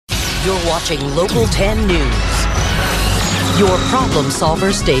You're watching Local 10 News, your problem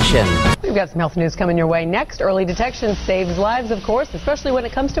solver station. We've got some health news coming your way next. Early detection saves lives, of course, especially when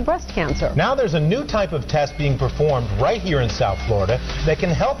it comes to breast cancer. Now there's a new type of test being performed right here in South Florida that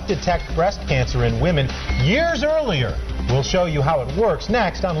can help detect breast cancer in women years earlier. We'll show you how it works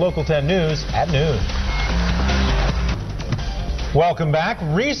next on Local 10 News at noon. Welcome back.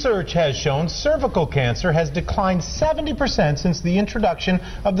 Research has shown cervical cancer has declined 70% since the introduction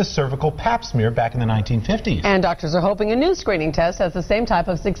of the cervical pap smear back in the 1950s. And doctors are hoping a new screening test has the same type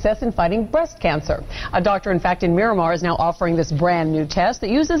of success in fighting breast cancer. A doctor, in fact, in Miramar is now offering this brand new test that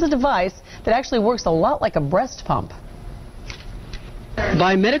uses a device that actually works a lot like a breast pump.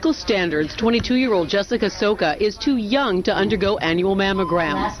 By medical standards, 22-year-old Jessica Soka is too young to undergo annual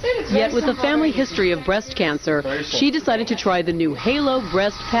mammograms. Yet with a family history of breast cancer, she decided to try the new Halo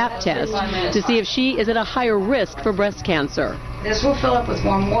breast pap test to see if she is at a higher risk for breast cancer. This will fill up with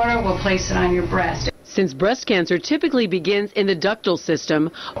warm water. We'll place it on your breast. Since breast cancer typically begins in the ductal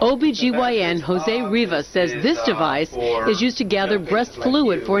system, OBGYN Jose Rivas says this device is used to gather breast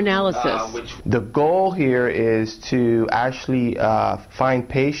fluid for analysis. The goal here is to actually find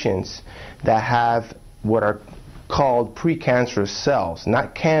patients that have what are called precancerous cells,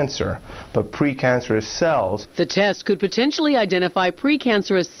 not cancer, but precancerous cells. The test could potentially identify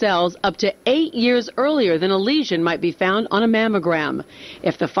precancerous cells up to 8 years earlier than a lesion might be found on a mammogram.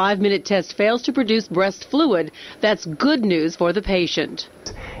 If the 5-minute test fails to produce breast fluid, that's good news for the patient.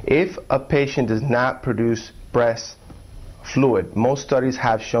 If a patient does not produce breast fluid, most studies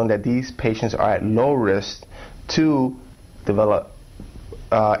have shown that these patients are at low risk to develop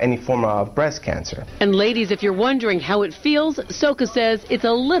any form of breast cancer. And ladies, if you're wondering how it feels, Soka says it's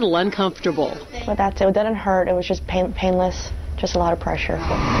a little uncomfortable. But that's it. It didn't hurt. It was just painless, just a lot of pressure.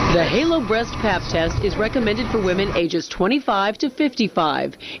 The Halo breast pap test is recommended for women ages 25 to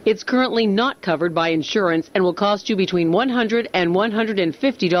 55. It's currently not covered by insurance and will cost you between $100 and $150.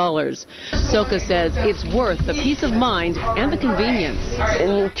 Soka says it's worth the peace of mind and the convenience.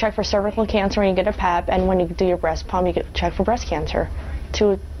 You check for cervical cancer when you get a pap, and when you do your breast pump, you check for breast cancer.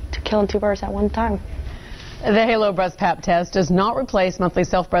 To killing two birds at one time. The Halo breast pap test does not replace monthly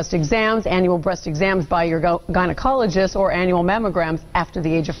self-breast exams, annual breast exams by your gynecologist, or annual mammograms after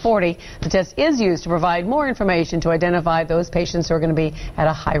the age of 40. The test is used to provide more information to identify those patients who are going to be at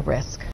a high risk.